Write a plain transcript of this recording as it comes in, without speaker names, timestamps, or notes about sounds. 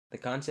The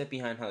concept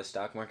behind how the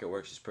stock market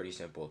works is pretty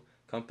simple.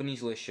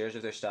 Companies list shares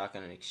of their stock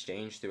on an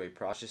exchange through a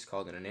process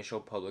called an initial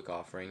public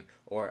offering,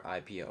 or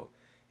IPO.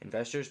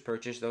 Investors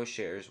purchase those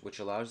shares, which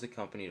allows the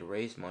company to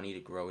raise money to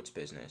grow its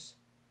business.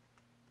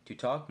 To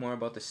talk more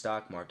about the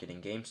stock market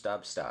and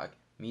GameStop stock,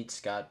 meet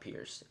Scott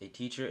Pierce, a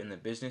teacher in the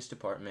business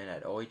department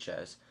at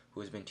OHS who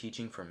has been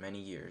teaching for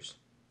many years.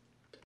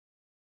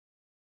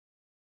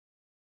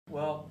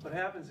 Well, what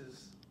happens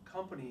is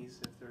companies,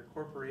 if they're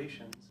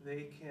corporations,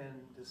 they can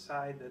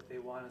decide that they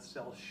want to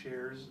sell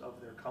shares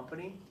of their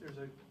company. There's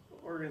an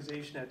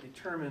organization that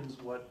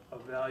determines what a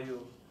value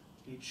of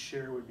each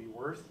share would be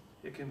worth.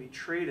 It can be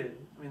traded.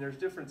 I mean, there's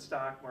different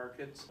stock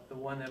markets. The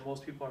one that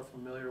most people are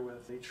familiar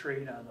with, they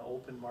trade on the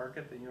open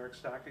market, the New York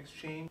Stock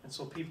Exchange. And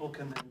so people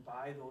can then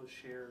buy those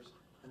shares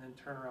and then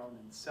turn around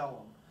and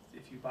sell them.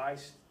 If you buy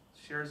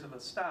shares of a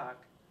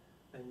stock,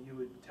 then you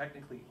would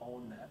technically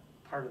own that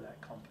part of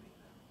that company.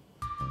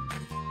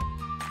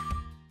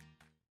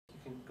 You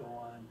can go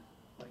on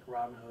like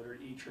Robinhood or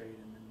E-Trade,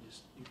 and then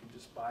you can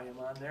just buy them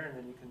on there, and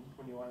then you can,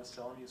 when you want to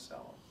sell them, you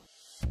sell them.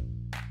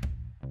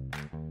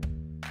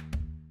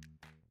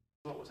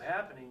 What was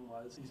happening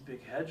was these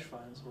big hedge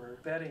funds were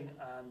betting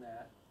on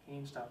that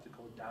GameStop to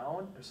go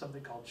down. There's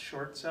something called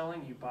short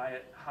selling. You buy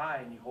it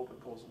high and you hope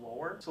it goes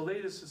lower. So they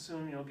just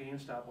assumed,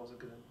 GameStop wasn't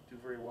going to do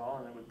very well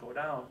and it would go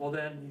down. Well,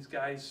 then these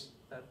guys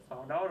that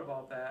found out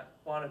about that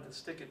wanted to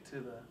stick it to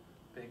the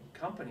big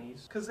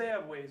companies because they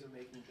have ways of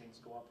making things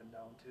go up and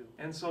down too.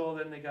 And so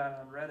then they got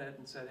on Reddit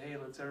and said, hey,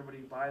 let's everybody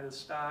buy this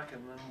stock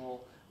and then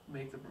we'll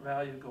make the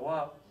value go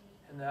up.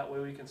 And that way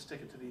we can stick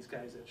it to these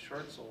guys that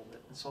short sold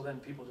it. And so then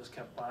people just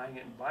kept buying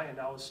it and buying it.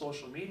 Now with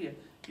social media,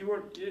 it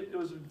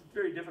was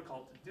very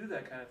difficult to do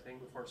that kind of thing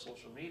before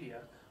social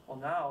media. Well,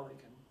 now they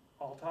can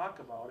all talk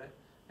about it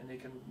and they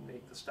can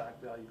make the stock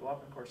value go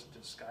up. And of course, it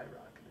just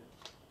skyrocketed.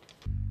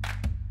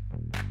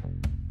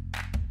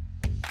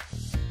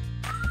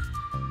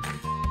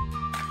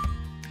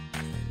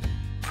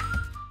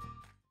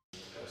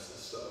 Tesla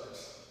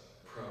stocks,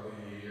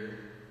 probably a year.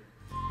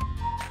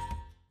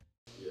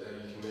 Yeah,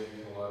 you can make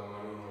a lot of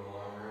money in the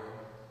long run.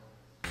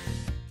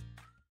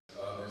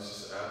 There's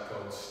this app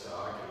called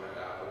Stock in the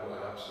Apple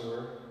App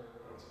Store.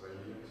 That's what I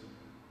use.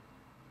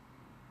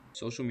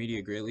 Social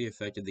media greatly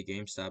affected the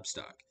GameStop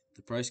stock.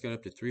 The price got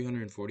up to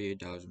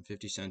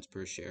 $348.50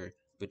 per share,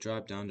 but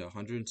dropped down to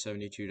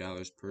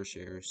 $172 per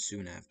share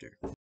soon after.